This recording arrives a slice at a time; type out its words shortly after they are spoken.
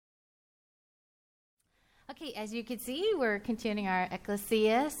Okay, as you can see, we're continuing our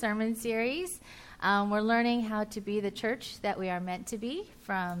Ecclesia sermon series. We're learning how to be the church that we are meant to be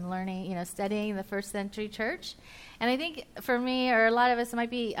from learning, studying the first century church. And I think for me, or a lot of us, it might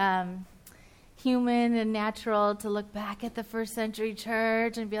be human and natural to look back at the first century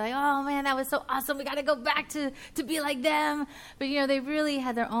church and be like, oh man, that was so awesome. We got to go back to be like them. But, they really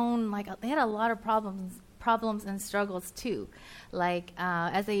had their own, they had a lot of problems and struggles too.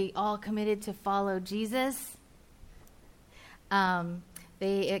 As they all committed to follow Jesus,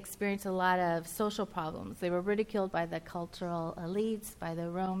 they experienced a lot of social problems. They were ridiculed by the cultural elites, by the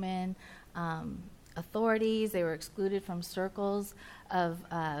Roman authorities. They were excluded from circles of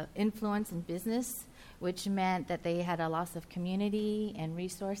influence in business, which meant that they had a loss of community and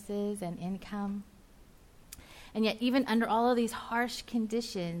resources and income. And yet, even under all of these harsh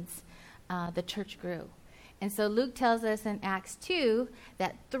conditions, the church grew. And so Luke tells us in Acts 2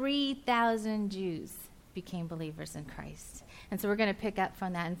 that 3,000 Jews became believers in Christ. And so we're going to pick up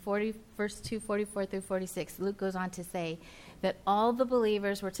from that in verse 2, 44 through 46. Luke goes on to say that all the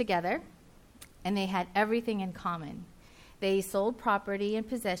believers were together and they had everything in common. They sold property and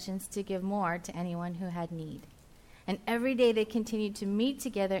possessions to give more to anyone who had need. And every day they continued to meet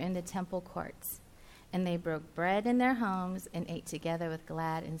together in the temple courts. And they broke bread in their homes and ate together with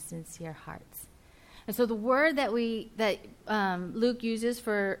glad and sincere hearts. And so the word that Luke uses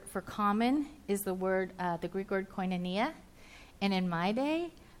for common is the Greek word koinonia. And in my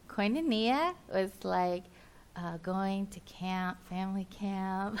day, koinonia was like going to camp, family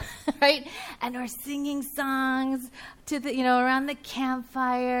camp, right? And we're singing songs to around the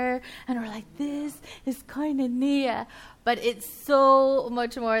campfire, and we're like, this is koinonia. But it's so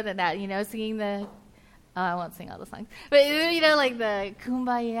much more than that, singing the. I won't sing all the songs, but like the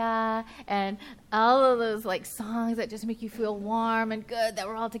Kumbaya and all of those songs that just make you feel warm and good that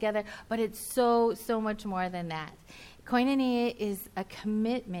we're all together. But it's so much more than that. Koinonia is a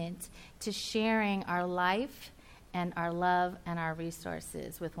commitment to sharing our life and our love and our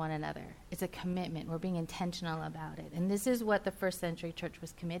resources with one another. It's a commitment. We're being intentional about it. And this is what the first century church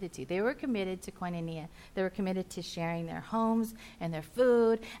was committed to. They were committed to koinonia. They were committed to sharing their homes and their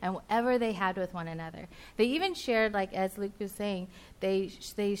food and whatever they had with one another. They even shared, as Luke was saying, they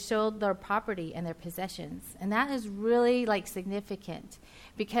showed their property and their possessions. And that is really significant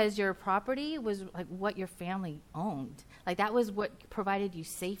because your property was what your family owned. That was what provided you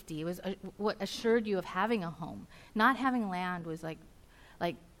safety. It was what assured you of having a home. Not having land was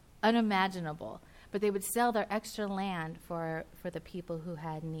unimaginable. But they would sell their extra land for the people who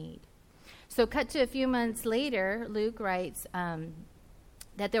had need. So cut to a few months later, Luke writes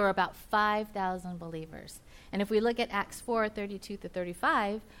that there were about 5,000 believers. And if we look at Acts 4, 32 to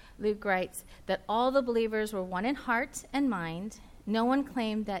 35, Luke writes that all the believers were one in heart and mind. No one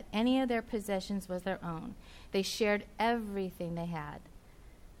claimed that any of their possessions was their own. They shared everything they had.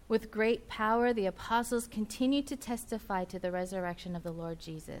 With great power, the apostles continued to testify to the resurrection of the Lord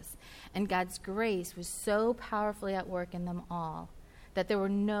Jesus. And God's grace was so powerfully at work in them all that there were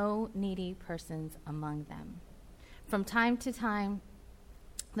no needy persons among them. From time to time,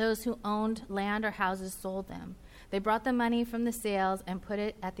 those who owned land or houses sold them. They brought the money from the sales and put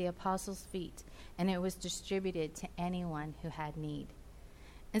it at the apostles' feet, and it was distributed to anyone who had need.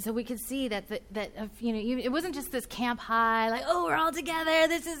 And so we could see that it wasn't just this camp high, we're all together,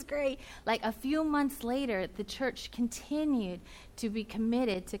 this is great. A few months later, the church continued to be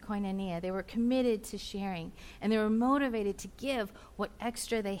committed to koinonia. They were committed to sharing, and they were motivated to give what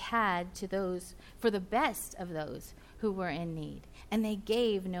extra they had to those, for the best of those who were in need. And they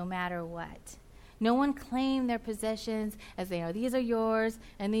gave no matter what. No one claimed their possessions as these are yours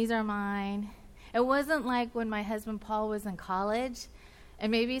and these are mine. It wasn't like when my husband Paul was in college. And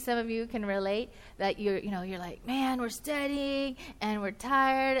maybe some of you can relate that you're like, man, we're studying and we're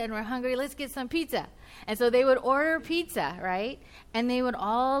tired and we're hungry. Let's get some pizza. And so they would order pizza, right? And they would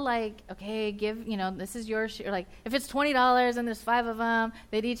all okay, give, this is yours. If it's $20 and there's 5 of them,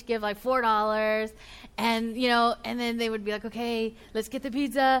 they'd each give $4. And, and then they would be okay, let's get the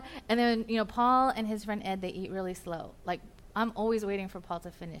pizza. And then, Paul and his friend Ed, they eat really slow. I'm always waiting for Paul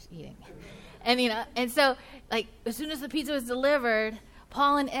to finish eating. And, and so as soon as the pizza was delivered,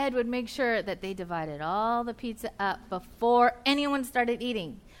 Paul and Ed would make sure that they divided all the pizza up before anyone started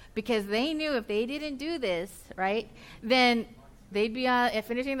eating, because they knew if they didn't do this, right, then they'd be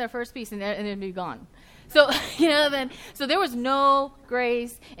finishing their first piece and they'd be gone. So, so there was no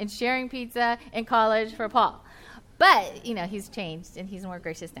grace in sharing pizza in college for Paul. But, he's changed and he's more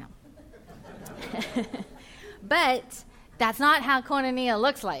gracious now. But that's not how koinonia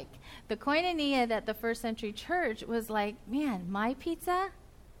looks like. The koinonia that the first century church was man, my pizza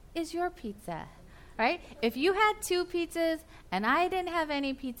is your pizza. right? If you had 2 pizzas and I didn't have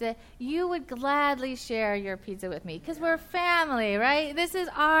any pizza, you would gladly share your pizza with me because we're family, right? This is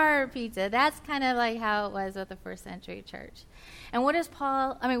our pizza. That's kind of like how it was with the first century church. And what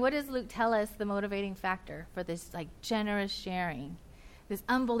does Luke tell us the motivating factor for this like generous sharing, this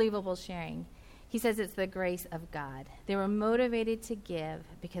unbelievable sharing? He says it's the grace of God. They were motivated to give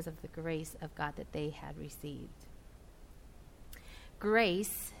because of the grace of God that they had received.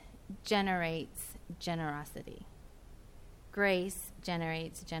 Grace generates generosity. Grace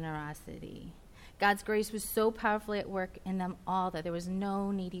generates generosity. God's grace was so powerfully at work in them all that there was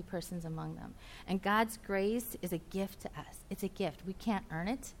no needy persons among them. And God's grace is a gift to us. It's a gift. We can't earn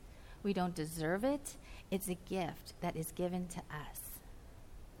it. We don't deserve it. It's a gift that is given to us.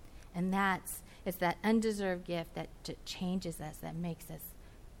 And it's that undeserved gift that changes us, that makes us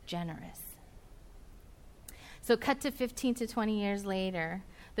generous. So cut to 15 to 20 years later,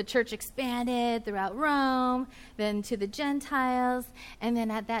 the church expanded throughout Rome, then to the Gentiles, and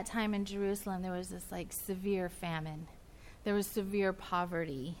then at that time in Jerusalem, there was this like severe famine. There was severe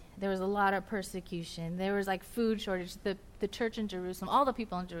poverty. There was a lot of persecution. There was like food shortage. The church in Jerusalem, all the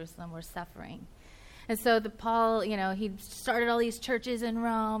people in Jerusalem were suffering. And so Paul, he started all these churches in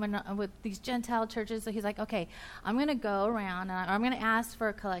Rome and with these Gentile churches. So he's like, okay, I'm going to go around and I'm going to ask for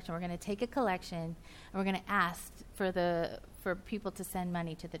a collection. We're going to take a collection and we're going to ask for people to send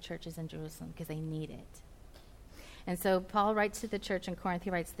money to the churches in Jerusalem because they need it. And so Paul writes to the church in Corinth. He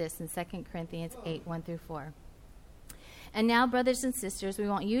writes this in 2 Corinthians 8, 1-4. And now, brothers and sisters, we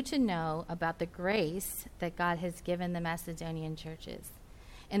want you to know about the grace that God has given the Macedonian churches.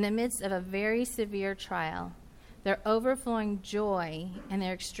 In the midst of a very severe trial, their overflowing joy and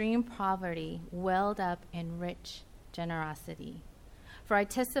their extreme poverty welled up in rich generosity. For I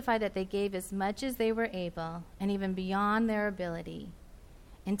testify that they gave as much as they were able, and even beyond their ability.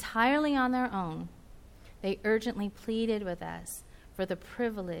 Entirely on their own, they urgently pleaded with us for the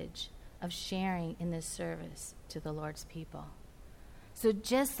privilege of sharing in this service to the Lord's people. So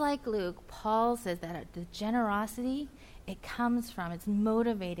just like Luke, Paul says that the generosity, it's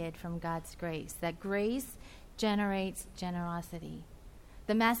motivated from God's grace. That grace generates generosity.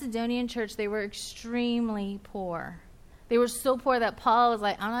 The Macedonian church, they were extremely poor. They were so poor that Paul was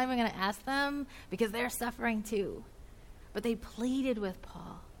like, I'm not even going to ask them because they're suffering too. But they pleaded with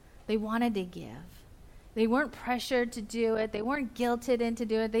Paul. They wanted to give. They weren't pressured to do it. They weren't guilted into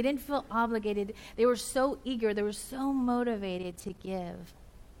doing it. They didn't feel obligated. They were so eager. They were so motivated to give.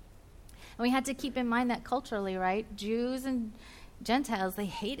 And we had to keep in mind that culturally, right? Jews and Gentiles, they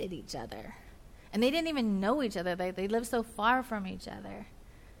hated each other. And they didn't even know each other. They lived so far from each other.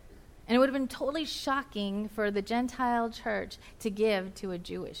 And it would have been totally shocking for the Gentile church to give to a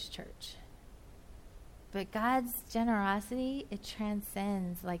Jewish church. But God's generosity, it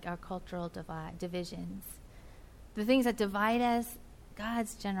transcends like our cultural divisions. The things that divide us,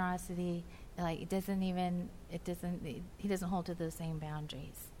 God's generosity, he doesn't hold to those same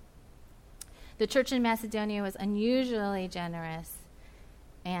boundaries. The church in Macedonia was unusually generous,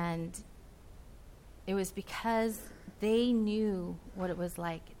 and it was because they knew what it was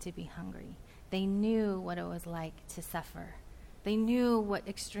like to be hungry. They knew what it was like to suffer. They knew what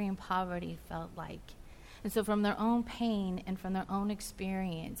extreme poverty felt like. And so from their own pain and from their own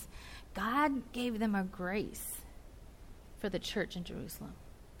experience, God gave them a grace for the church in Jerusalem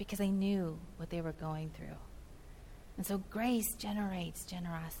because they knew what they were going through. And so grace generates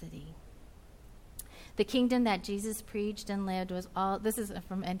generosity. The kingdom that Jesus preached and lived was all, this is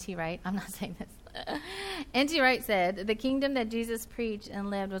from N.T. Wright, I'm not saying this. N.T. Wright said, the kingdom that Jesus preached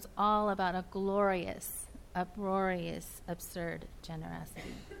and lived was all about a glorious, uproarious, absurd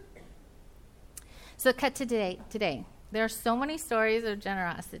generosity. So cut to today. There are so many stories of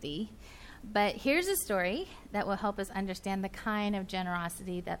generosity, but here's a story that will help us understand the kind of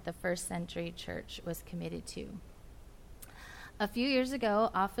generosity that the first century church was committed to. A few years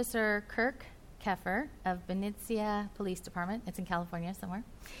ago, Officer Kirk Keffer of Benicia Police Department, it's in California somewhere,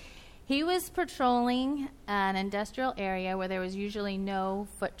 he was patrolling an industrial area where there was usually no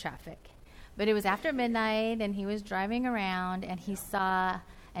foot traffic. But it was after midnight, and he was driving around, and he saw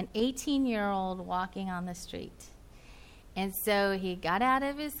an 18-year-old walking on the street. And so he got out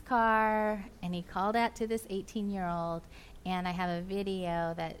of his car, and he called out to this 18-year-old, and I have a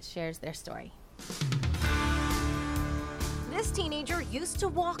video that shares their story. This teenager used to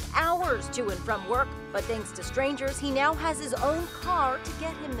walk hours to and from work, but thanks to strangers, he now has his own car to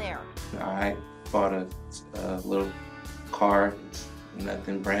get him there. I bought a little car. It's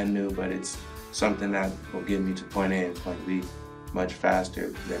nothing brand new, but it's something that will get me to point A and point B much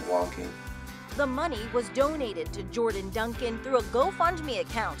faster than walking. The money was donated to Jordan Duncan through a GoFundMe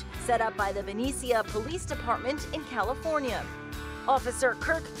account set up by the Benicia Police Department in California. Officer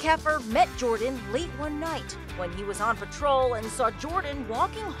Kirk Keffer met Jordan late one night when he was on patrol and saw Jordan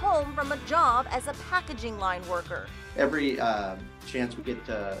walking home from a job as a packaging line worker. Every chance we get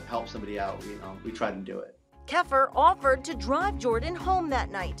to help somebody out, we try to do it. Keffer offered to drive Jordan home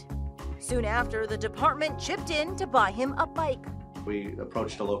that night. Soon after, the department chipped in to buy him a bike. We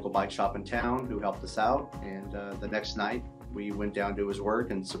approached a local bike shop in town who helped us out, and the next night we went down to his work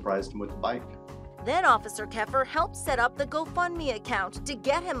and surprised him with the bike. Then Officer Keffer helped set up the GoFundMe account to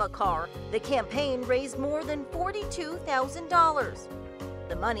get him a car. The campaign raised more than $42,000.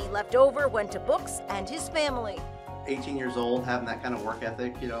 The money left over went to books and his family. 18 years old, having that kind of work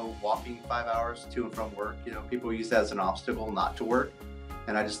ethic, walking 5 hours to and from work, people use that as an obstacle not to work.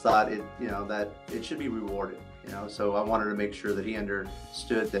 And I just thought that it should be rewarded, so I wanted to make sure that he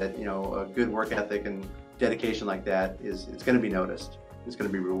understood that, a good work ethic and dedication like that it's going to be noticed. It's going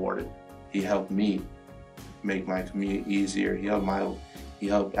to be rewarded. He helped me make my commute easier. He helped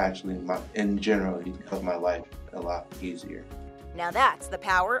in general, he helped my life a lot easier. Now that's the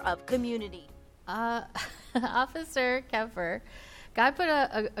power of community. Officer Keffer, God put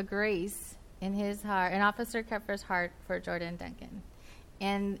a grace in his heart, in Officer Keffer's heart for Jordan Duncan.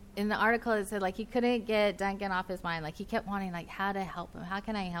 And in the article it said, he couldn't get Duncan off his mind. He kept wanting, how to help him. How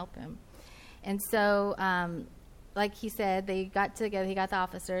can I help him? And so, like he said, they got together. He got the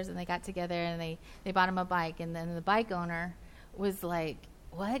officers, and they got together, and they bought him a bike. And then the bike owner was like,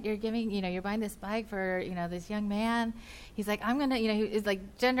 what? You're buying this bike for, this young man? He's like, I'm going to, it's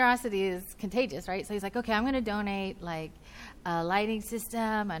like generosity is contagious, right? So he's like, okay, I'm going to donate, a lighting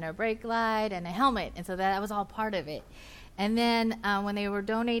system and a brake light and a helmet. And so that was all part of it. And then when they were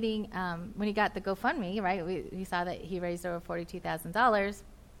donating, when he got the GoFundMe, right, we saw that he raised over $42,000.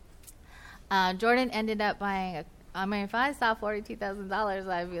 Jordan ended up buying if I saw $42,000,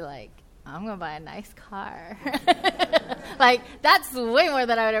 I'd be like, I'm going to buy a nice car. That's way more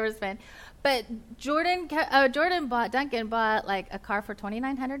than I would ever spend. But Duncan bought a car for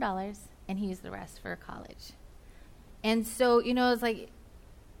 $2,900, and he used the rest for college. And so,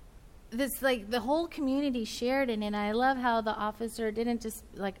 it's the whole community shared in it. And I love how the officer didn't just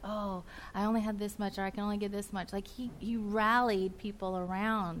I only have this much, or I can only give this much. He rallied people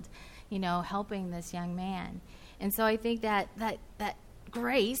around, helping this young man. And so I think that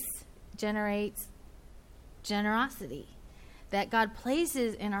grace generates generosity, that God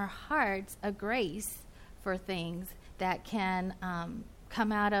places in our hearts a grace for things that can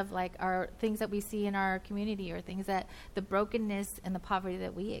come out of our things that we see in our community, or things that the brokenness and the poverty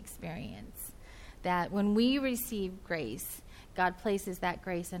that we experience. That when we receive grace, God places that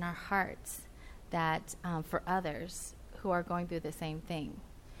grace in our hearts that for others who are going through the same thing.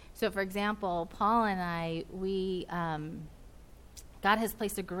 So, for example, Paul and I, God has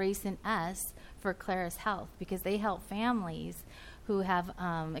placed a grace in us for Claris Health, because they help families who have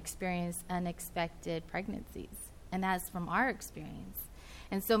experienced unexpected pregnancies. And that's from our experience.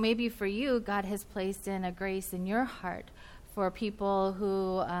 And so maybe for you, God has placed in a grace in your heart for people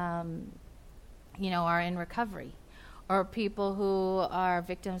who, are in recovery, or people who are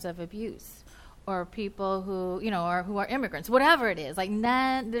victims of abuse, or people who, or who are immigrants, whatever it is.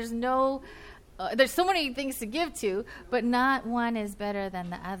 There's so many things to give to, but not one is better than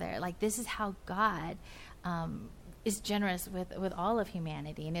the other. This is how God is generous with all of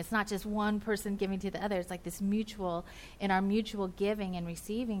humanity. And it's not just one person giving to the other. It's this mutual, in our mutual giving and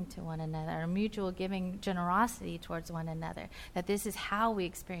receiving to one another, our mutual giving generosity towards one another, that this is how we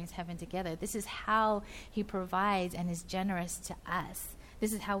experience heaven together. This is how he provides and is generous to us.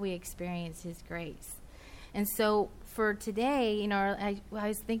 This is how we experience his grace. And so for today, I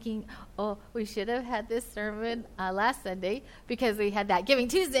was thinking, we should have had this sermon last Sunday, because we had that Giving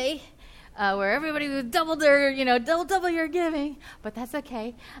Tuesday, where everybody was double your giving, but that's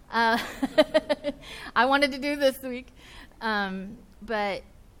okay. I wanted to do this week. But,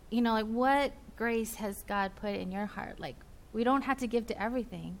 what grace has God put in your heart? We don't have to give to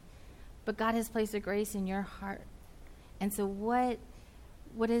everything, but God has placed a grace in your heart. And so what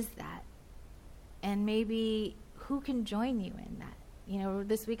is that? And maybe who can join you in that?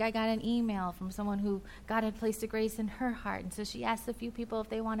 This week I got an email from someone who God had placed a grace in her heart. And so she asked a few people if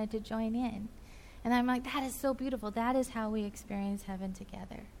they wanted to join in. And I'm like, that is so beautiful. That is how we experience heaven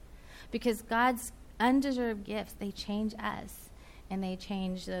together. Because God's undeserved gifts, they change us, and they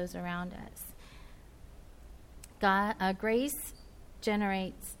change those around us. Grace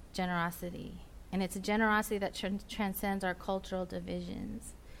generates generosity. And it's a generosity that transcends our cultural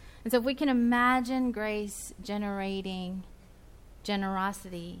divisions. And so if we can imagine grace generating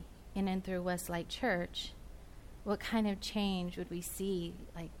generosity in and through Westlake Church, what kind of change would we see,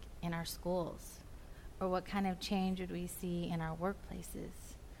 like, in our schools? Or what kind of change would we see in our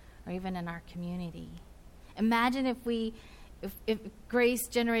workplaces? Or even in our community? Imagine if grace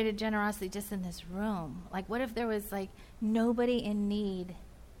generated generosity just in this room. Like, what if there was, like, nobody in need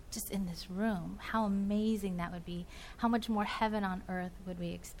just in this room? How amazing that would be. How much more heaven on earth would we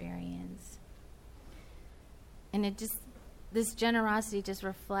experience? And this generosity just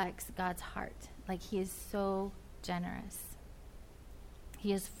reflects God's heart. Like, he is so generous.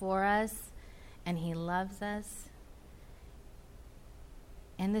 He is for us, and he loves us.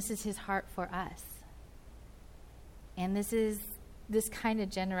 And this is his heart for us. And this kind of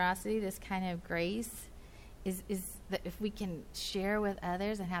generosity, this kind of grace is that if we can share with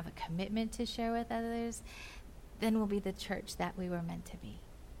others and have a commitment to share with others, then we'll be the church that we were meant to be.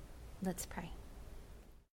 Let's pray.